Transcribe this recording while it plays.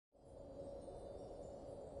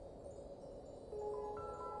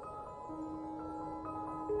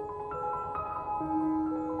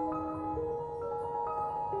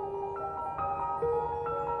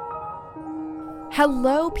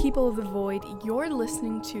Hello, people of the void. You're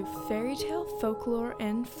listening to Fairy Tale, Folklore,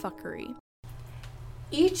 and Fuckery.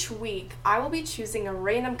 Each week, I will be choosing a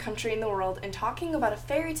random country in the world and talking about a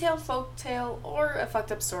fairy tale, folk tale, or a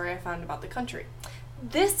fucked up story I found about the country.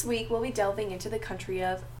 This week, we'll be delving into the country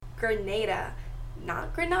of Grenada.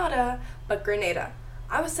 Not Grenada, but Grenada.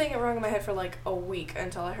 I was saying it wrong in my head for like a week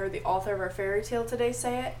until I heard the author of our fairy tale today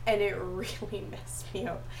say it, and it really messed me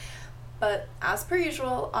up. But as per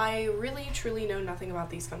usual, I really truly know nothing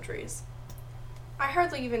about these countries. I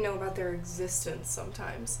hardly even know about their existence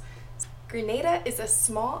sometimes. Grenada is a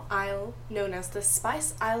small isle known as the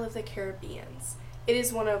Spice Isle of the Caribbean. It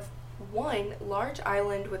is one large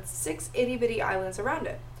island with 6 itty-bitty islands around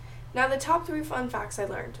it. Now the top 3 fun facts I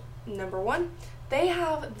learned. Number 1, they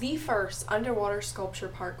have the first underwater sculpture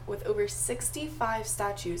park with over 65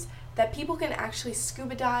 statues that people can actually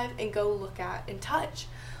scuba dive and go look at and touch.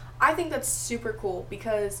 I think that's super cool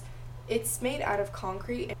because it's made out of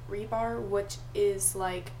concrete and rebar, which is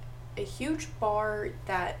like a huge bar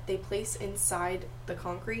that they place inside the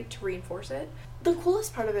concrete to reinforce it. The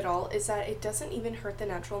coolest part of it all is that it doesn't even hurt the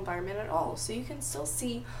natural environment at all, so you can still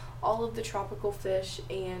see all of the tropical fish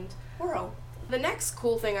and coral. The next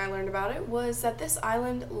cool thing I learned about it was that this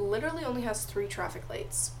island literally only has 3 traffic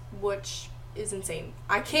lights, which is insane.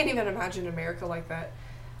 I can't even imagine America like that.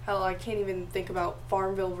 Hell, I can't even think about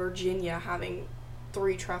Farmville, Virginia having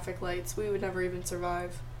 3 traffic lights. We would never even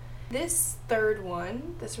survive. This third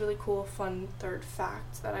one, this really cool, fun third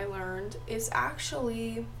fact that I learned, is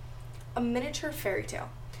actually a miniature fairy tale.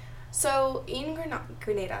 So in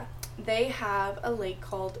Grenada, they have a lake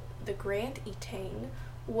called the Grand Etang,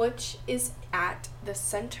 which is at the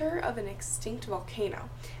center of an extinct volcano,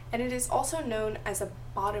 and it is also known as a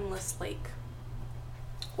bottomless lake,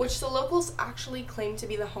 which the locals actually claim to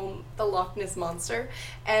be the home of the Loch Ness Monster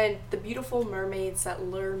and the beautiful mermaids that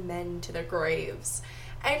lure men to their graves.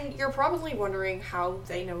 And you're probably wondering how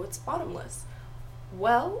they know it's bottomless.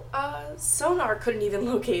 Well, sonar couldn't even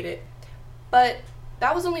locate it. But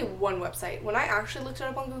that was only one website. When I actually looked it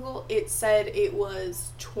up on Google, it said it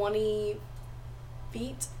was 20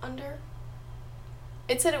 feet under.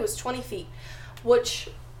 It said it was 20 feet, which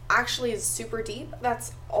actually is super deep.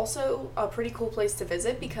 That's also a pretty cool place to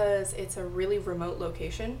visit because it's a really remote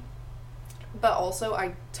location. But also,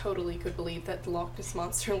 I totally could believe that the Loch Ness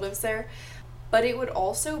Monster lives there. But it would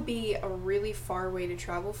also be a really far way to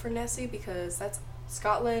travel for Nessie because that's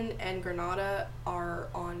Scotland and Grenada are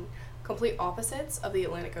on complete opposites of the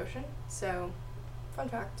Atlantic Ocean. So, fun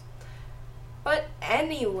fact. But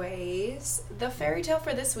anyways, the fairy tale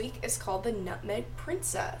for this week is called The Nutmeg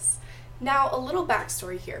Princess. Now, a little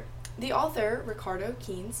backstory here. The author, Ricardo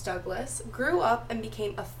Keynes Douglas, grew up and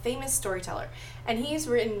became a famous storyteller, and he's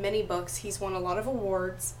written many books. He's won a lot of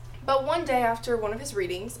awards. But one day after one of his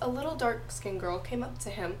readings, a little dark-skinned girl came up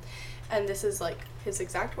to him, and this is like his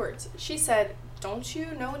exact words. She said, "Don't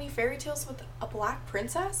you know any fairy tales with a black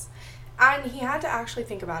princess?" And he had to actually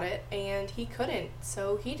think about it, and he couldn't,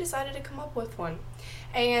 so he decided to come up with one.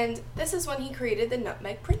 And this is when he created the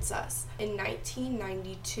Nutmeg Princess in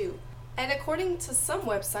 1992. And according to some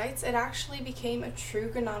websites, it actually became a true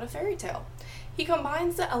Grenada fairy tale. He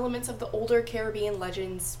combines the elements of the older Caribbean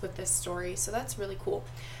legends with this story, so that's really cool.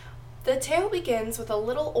 The tale begins with a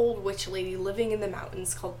little old witch lady living in the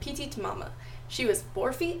mountains called Petite Mama. She was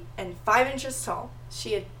 4 feet and 5 inches tall.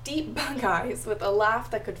 She had deep bug eyes with a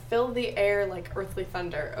laugh that could fill the air like earthly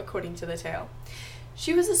thunder, according to the tale.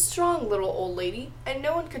 She was a strong little old lady, and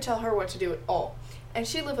no one could tell her what to do at all. And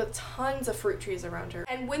she lived with tons of fruit trees around her.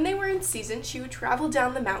 And when they were in season, she would travel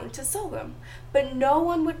down the mountain to sell them. But no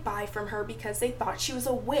one would buy from her because they thought she was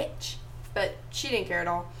a witch. But she didn't care at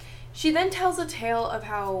all. She then tells a tale of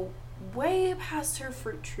how, way past her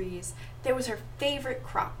fruit trees, there was her favorite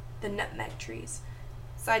crop, the nutmeg trees.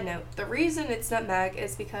 Side note, the reason it's nutmeg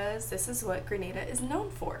is because this is what Grenada is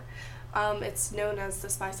known for. It's known as the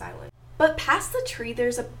Spice Island. But past the tree,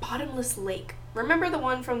 there's a bottomless lake. Remember the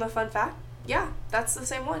one from the fun fact? Yeah, that's the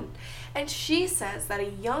same one. And she says that a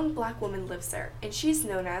young black woman lives there, and she's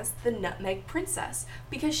known as the Nutmeg Princess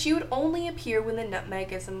because she would only appear when the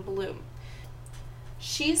nutmeg is in bloom.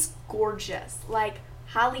 She's gorgeous, like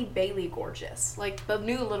Halle Bailey gorgeous, like the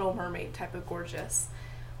new Little Mermaid type of gorgeous,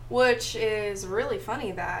 which is really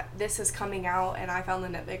funny that this is coming out and I found the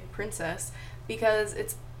Nutmeg Princess because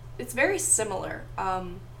it's very similar.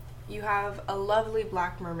 You have a lovely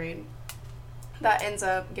black mermaid that ends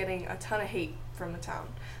up getting a ton of hate from the town,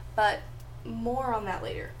 but more on that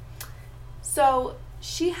later. So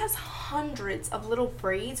she has hundreds of little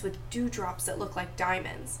braids with dewdrops that look like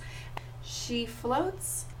diamonds. She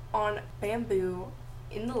floats on bamboo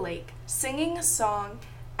in the lake, singing a song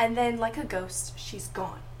and then like a ghost, she's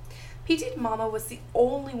gone. Petite Mama was the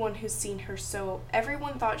only one who's seen her, so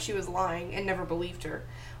everyone thought she was lying and never believed her.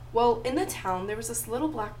 Well, in the town, there was this little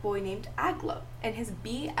black boy named Aglo, and his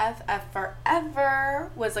BFF forever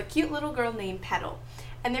was a cute little girl named Petal,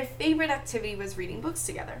 and their favorite activity was reading books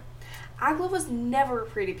together. Aglo was never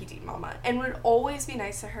afraid of Petite Mama, and would always be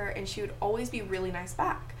nice to her, and she would always be really nice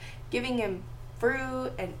back, giving him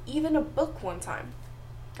fruit and even a book one time.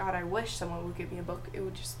 God, I wish someone would give me a book. It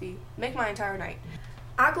would just make my entire night.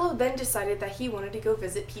 Aglo then decided that he wanted to go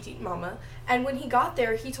visit Petite Mama, and when he got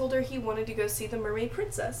there, he told her he wanted to go see the mermaid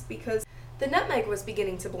princess because the nutmeg was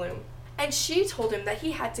beginning to bloom. And she told him that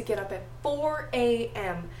he had to get up at 4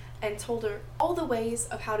 a.m. and told her all the ways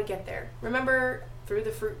of how to get there. Remember, through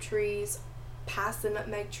the fruit trees, past the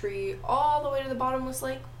nutmeg tree, all the way to the bottomless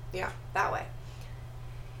lake? Yeah, that way.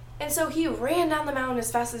 And so he ran down the mountain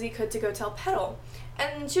as fast as he could to go tell Petal.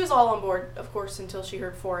 And she was all on board, of course, until she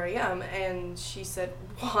heard 4 a.m. And she said,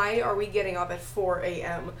 why are we getting up at 4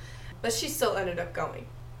 a.m.? But she still ended up going.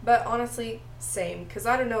 But honestly, same, because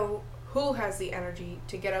I don't know who has the energy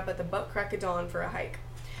to get up at the butt crack of dawn for a hike.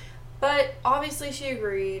 But obviously she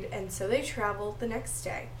agreed, and so they traveled the next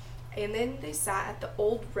day. And then they sat at the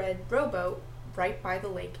old red rowboat right by the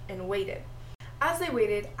lake and waited. As they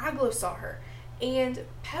waited, Aglo saw her. And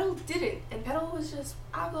Petal didn't. And Petal was just,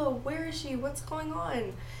 Aglo, where is she? What's going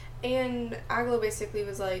on? And Aglo basically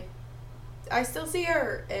was like, I still see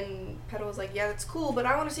her. And Petal was like, yeah, that's cool, but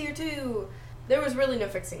I want to see her too. There was really no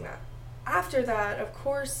fixing that. After that, of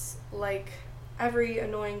course, like every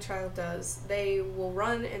annoying child does, they will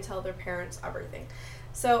run and tell their parents everything.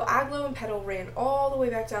 So Aglo and Petal ran all the way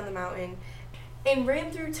back down the mountain and ran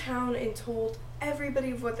through town and told everybody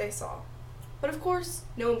of what they saw. But of course,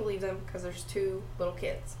 no one believed them because there's two little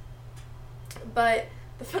kids. But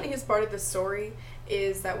the funniest part of the story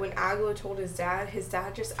is that when Aglo told his dad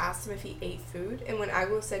just asked him if he ate food. And when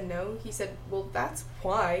Aglo said no, he said, well, that's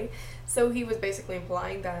why. So he was basically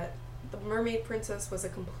implying that the mermaid princess was a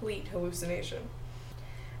complete hallucination.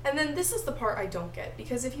 And then this is the part I don't get,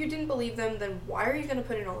 because if you didn't believe them, then why are you going to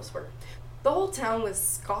put in all this work? The whole town was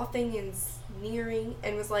scoffing and sneering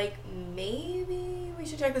and was like, maybe we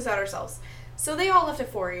should check this out ourselves. So they all left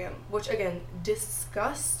at 4 a.m., which, again,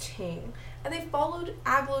 disgusting. And they followed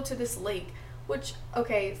Aglo to this lake, which,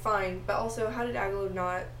 okay, fine, but also how did Aglo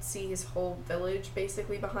not see his whole village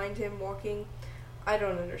basically behind him walking? I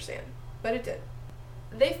don't understand, but it did.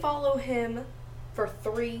 They follow him for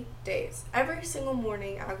 3 days. Every single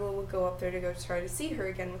morning, Aglo would go up there to go try to see her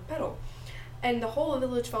again with Petal. And the whole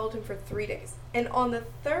village followed him for 3 days. And on the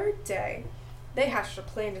third day, they hatched a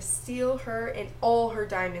plan to steal her and all her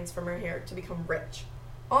diamonds from her hair to become rich.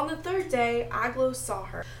 On the third day, Aglo saw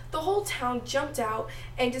her. The whole town jumped out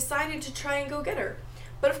and decided to try and go get her.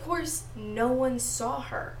 But of course, no one saw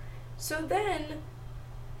her. So then,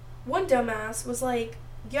 one dumbass was like,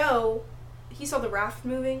 yo, he saw the raft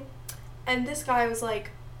moving, and this guy was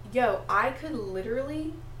like, yo, I could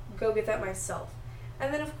literally go get that myself.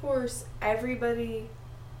 And then, of course, everybody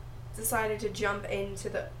decided to jump into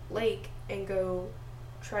the lake and go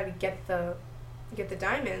try to get the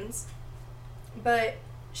diamonds, but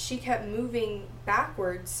she kept moving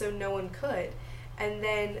backwards so no one could. And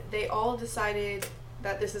then they all decided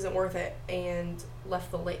that this isn't worth it and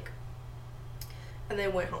left the lake and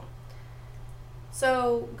then went home.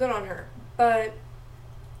 So good on her. But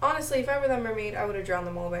honestly, if I were that mermaid, I would have drowned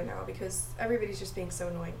them all by now because everybody's just being so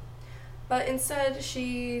annoying. But instead,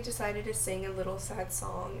 she decided to sing a little sad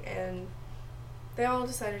song, and they all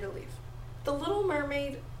decided to leave. The Little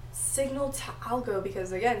Mermaid signaled to Aglo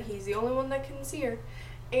because, again, he's the only one that can see her.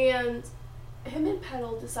 And him and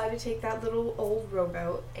Petal decided to take that little old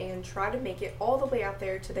rowboat and try to make it all the way out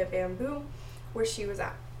there to the bamboo where she was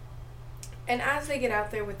at. And as they get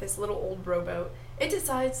out there with this little old rowboat, it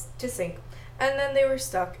decides to sink. And then they were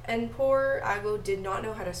stuck, and poor Aglo did not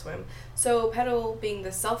know how to swim. So Petal, being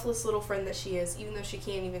the selfless little friend that she is, even though she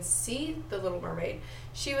can't even see the Little Mermaid,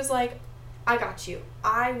 she was like, I got you.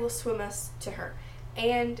 I will swim us to her.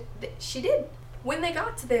 And she did. When they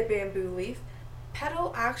got to the bamboo leaf,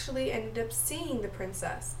 Petal actually ended up seeing the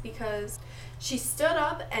princess because she stood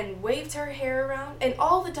up and waved her hair around, and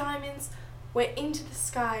all the diamonds went into the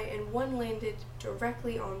sky, and one landed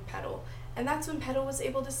directly on Petal. And that's when Petal was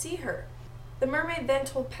able to see her. The mermaid then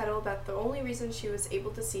told Petal that the only reason she was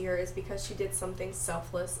able to see her is because she did something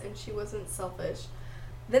selfless, and she wasn't selfish.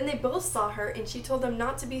 Then they both saw her, and she told them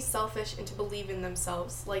not to be selfish and to believe in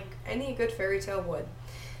themselves, like any good fairy tale would.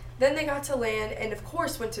 Then they got to land, and of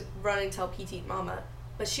course went to run and tell Petite Mama,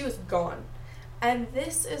 but she was gone. And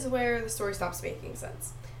this is where the story stops making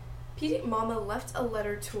sense. Petite Mama left a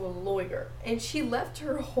letter to a lawyer, and she left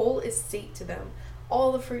her whole estate to them.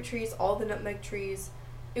 All the fruit trees, all the nutmeg trees.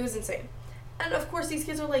 It was insane. And of course, these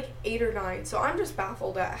kids are like 8 or 9, so I'm just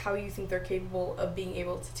baffled at how you think they're capable of being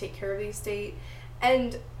able to take care of the estate.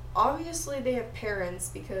 And obviously they have parents,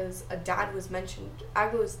 because Aglo's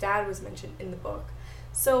dad was mentioned in the book.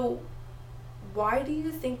 So why do you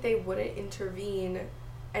think they wouldn't intervene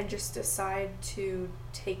and just decide to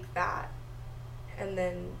take that? And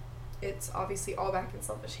then it's obviously all back in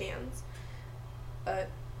selfish hands. But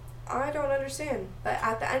I don't understand. But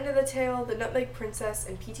at the end of the tale, the Nutmeg Princess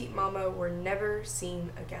and Petite Mama were never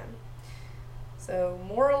seen again. So,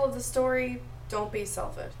 moral of the story, don't be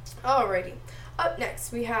selfish. Alrighty. Up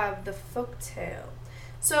next, we have the folktale.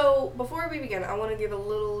 So, before we begin, I want to give a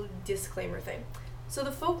little disclaimer thing. So,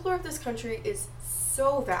 the folklore of this country is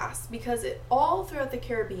so vast because all throughout the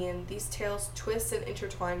Caribbean, these tales twist and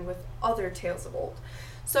intertwine with other tales of old.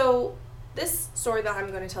 So, this story that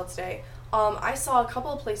I'm going to tell today, I saw a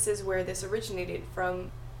couple of places where this originated,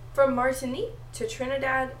 from Martinique to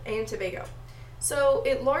Trinidad and Tobago. So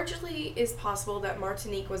it largely is possible that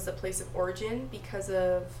Martinique was the place of origin because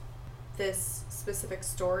of this specific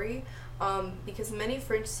story, because many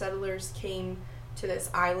French settlers came to this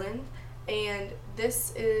island, and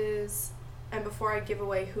before I give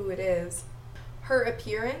away who it is, her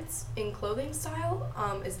appearance in clothing style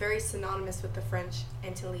is very synonymous with the French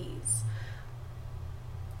Antilles.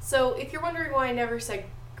 So if you're wondering why I never said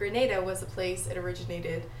Grenada was the place it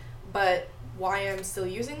originated, but why I'm still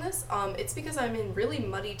using this, it's because I'm in really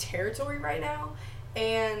muddy territory right now,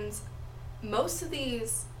 and most of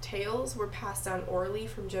these tales were passed down orally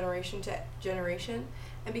from generation to generation,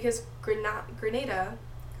 and because Grenada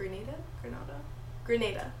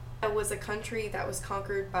was a country that was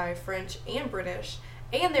conquered by French and British,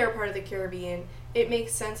 and they were part of the Caribbean, it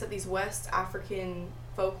makes sense that these West African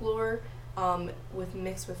folklore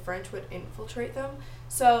mixed with French would infiltrate them.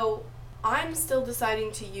 So I'm still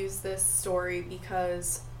deciding to use this story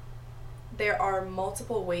because there are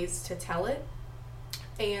multiple ways to tell it,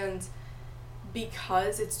 and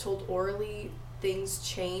because it's told orally, things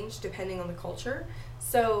change depending on the culture.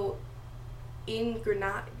 So in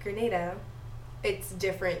Grenada, it's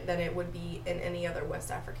different than it would be in any other West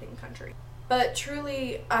African country. But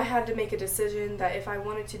truly, I had to make a decision that if I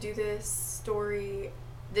wanted to do this story,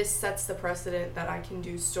 this sets the precedent that I can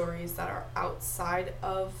do stories that are outside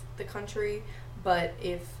of the country, but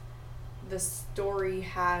if the story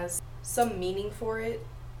has some meaning for it,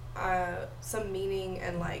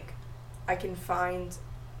 and like I can find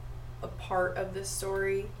a part of this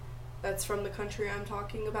story that's from the country I'm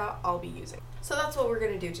talking about, I'll be using. So that's what we're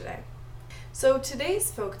going to do today. So today's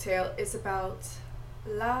folktale is about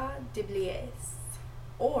La Diablesse,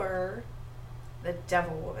 or the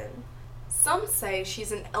Devil Woman. Some say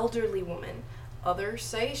she's an elderly woman, others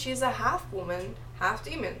say she's a half woman, half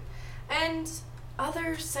demon, and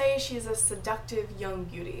others say she's a seductive young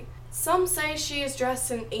beauty. Some say she is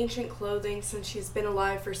dressed in ancient clothing since she's been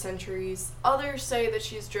alive for centuries. Others say that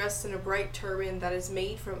she's dressed in a bright turban that is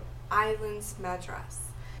made from island's madras.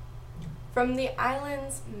 From the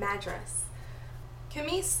island's madras.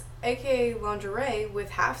 Camise, aka lingerie,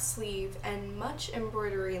 with half sleeve and much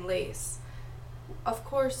embroidery and lace. Of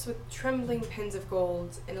course, with trembling pins of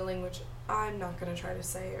gold in a language I'm not going to try to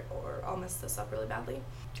say, or I'll mess this up really badly.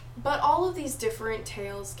 But all of these different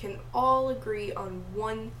tales can all agree on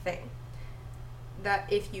one thing.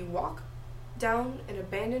 That if you walk down an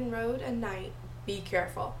abandoned road at night, be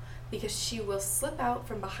careful, because she will slip out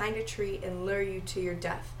from behind a tree and lure you to your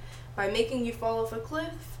death by making you fall off a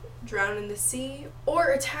cliff, drown in the sea, or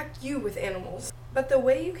attack you with animals. But the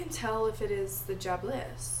way you can tell if it is the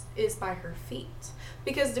Diablesse is by her feet,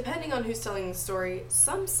 because depending on who's telling the story,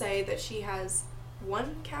 some say that she has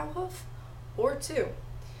 1 cow hoof or 2,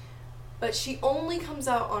 but she only comes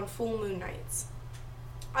out on full moon nights.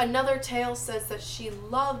 Another tale says that she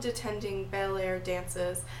loved attending bel air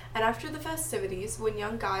dances, and after the festivities, when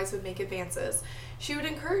young guys would make advances, she would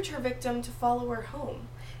encourage her victim to follow her home.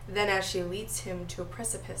 Then as she leads him to a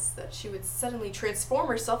precipice, that she would suddenly transform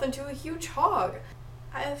herself into a huge hog.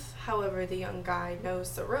 If, however, the young guy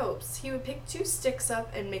knows the ropes, he would pick 2 sticks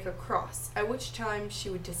up and make a cross, at which time she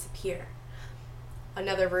would disappear.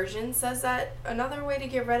 Another version says that another way to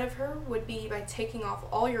get rid of her would be by taking off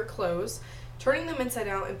all your clothes, turning them inside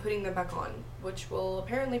out, and putting them back on, which will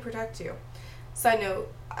apparently protect you. Side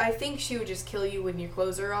note, I think she would just kill you when your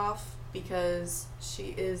clothes are off, because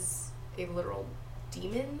she is a literal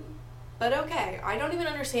demon. But okay, I don't even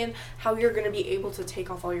understand how you're going to be able to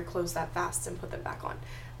take off all your clothes that fast and put them back on.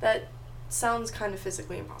 That sounds kind of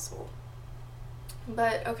physically impossible.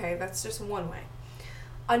 But okay, that's just one way.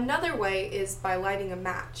 Another way is by lighting a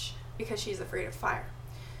match, because she's afraid of fire.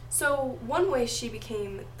 So one way she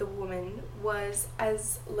became the woman was,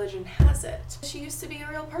 as legend has it, she used to be a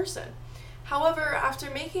real person. However, after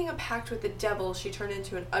making a pact with the devil, she turned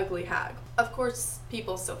into an ugly hag. Of course,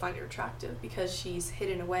 people still find her attractive because she's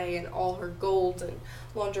hidden away in all her gold and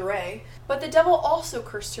lingerie, but the devil also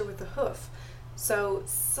cursed her with a hoof. So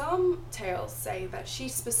some tales say that she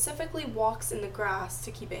specifically walks in the grass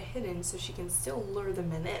to keep it hidden so she can still lure the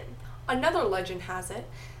men in. Another legend has it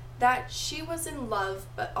that she was in love,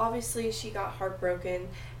 but obviously she got heartbroken,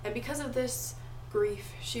 and because of this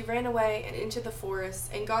grief, she ran away and into the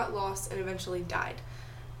forest and got lost and eventually died,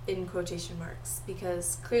 in quotation marks,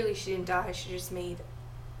 because clearly she didn't die, she just made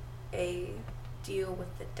a deal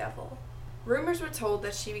with the devil. Rumors were told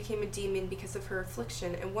that she became a demon because of her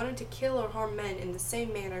affliction and wanted to kill or harm men in the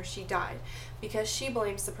same manner she died, because she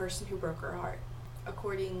blames the person who broke her heart,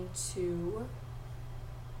 according to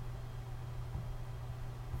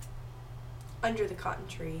Under the Cotton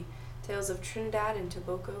Tree, Tales of Trinidad and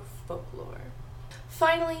Tobago Folklore.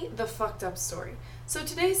 Finally, the fucked up story. So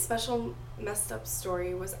today's special messed up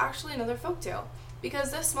story was actually another folktale.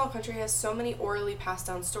 Because this small country has so many orally passed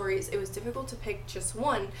down stories, it was difficult to pick just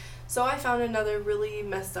one, so I found another really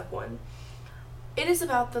messed up one. It is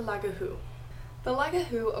about the Lagahu. The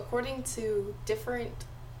Lagahu, according to different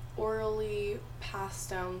orally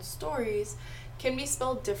passed down stories, can be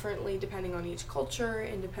spelled differently depending on each culture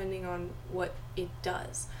and depending on what it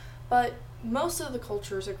does. But most of the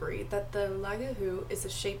cultures agree that the Lagahu is a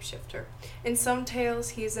shapeshifter. In some tales,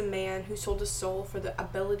 he is a man who sold his soul for the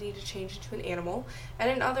ability to change into an animal, and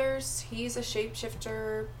in others, he's a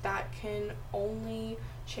shapeshifter that can only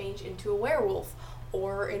change into a werewolf.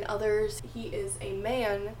 Or in others, he is a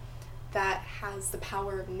man that has the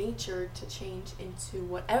power of nature to change into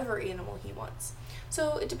whatever animal he wants.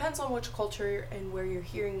 So it depends on which culture and where you're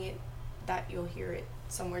hearing it, that you'll hear it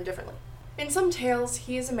somewhere differently. In some tales,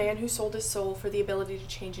 he is a man who sold his soul for the ability to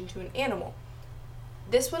change into an animal.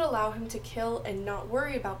 This would allow him to kill and not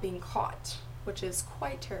worry about being caught, which is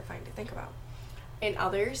quite terrifying to think about. In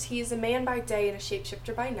others, he is a man by day and a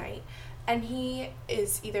shapeshifter by night, and he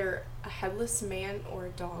is either a headless man or a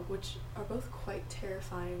dog, which are both quite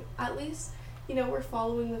terrifying. At least, we're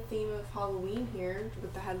following the theme of Halloween here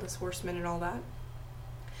with the headless horseman and all that.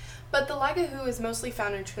 But the Lagahu is mostly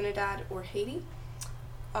found in Trinidad or Haiti.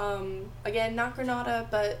 Again, not Grenada,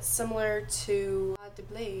 but similar to de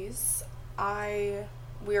Blaze,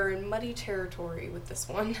 we are in muddy territory with this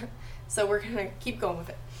one, so we're gonna keep going with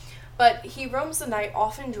it. But he roams the night,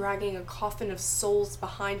 often dragging a coffin of souls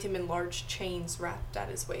behind him in large chains wrapped at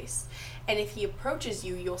his waist. And if he approaches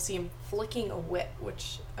you, you'll see him flicking a whip,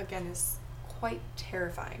 which again is quite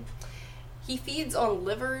terrifying. He feeds on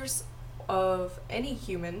livers of any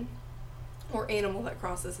human or animal that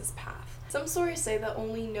crosses his path. Some stories say the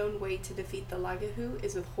only known way to defeat the Lagahu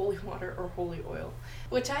is with holy water or holy oil,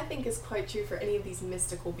 which I think is quite true for any of these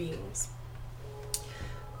mystical beings.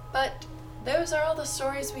 But those are all the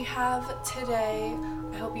stories we have today.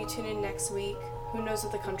 I hope you tune in next week. Who knows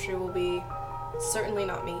what the country will be? Certainly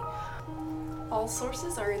not me. All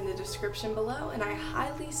sources are in the description below, and I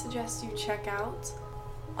highly suggest you check out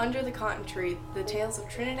Under the Cotton Tree, the Tales of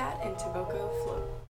Trinidad and Tobago Folklore.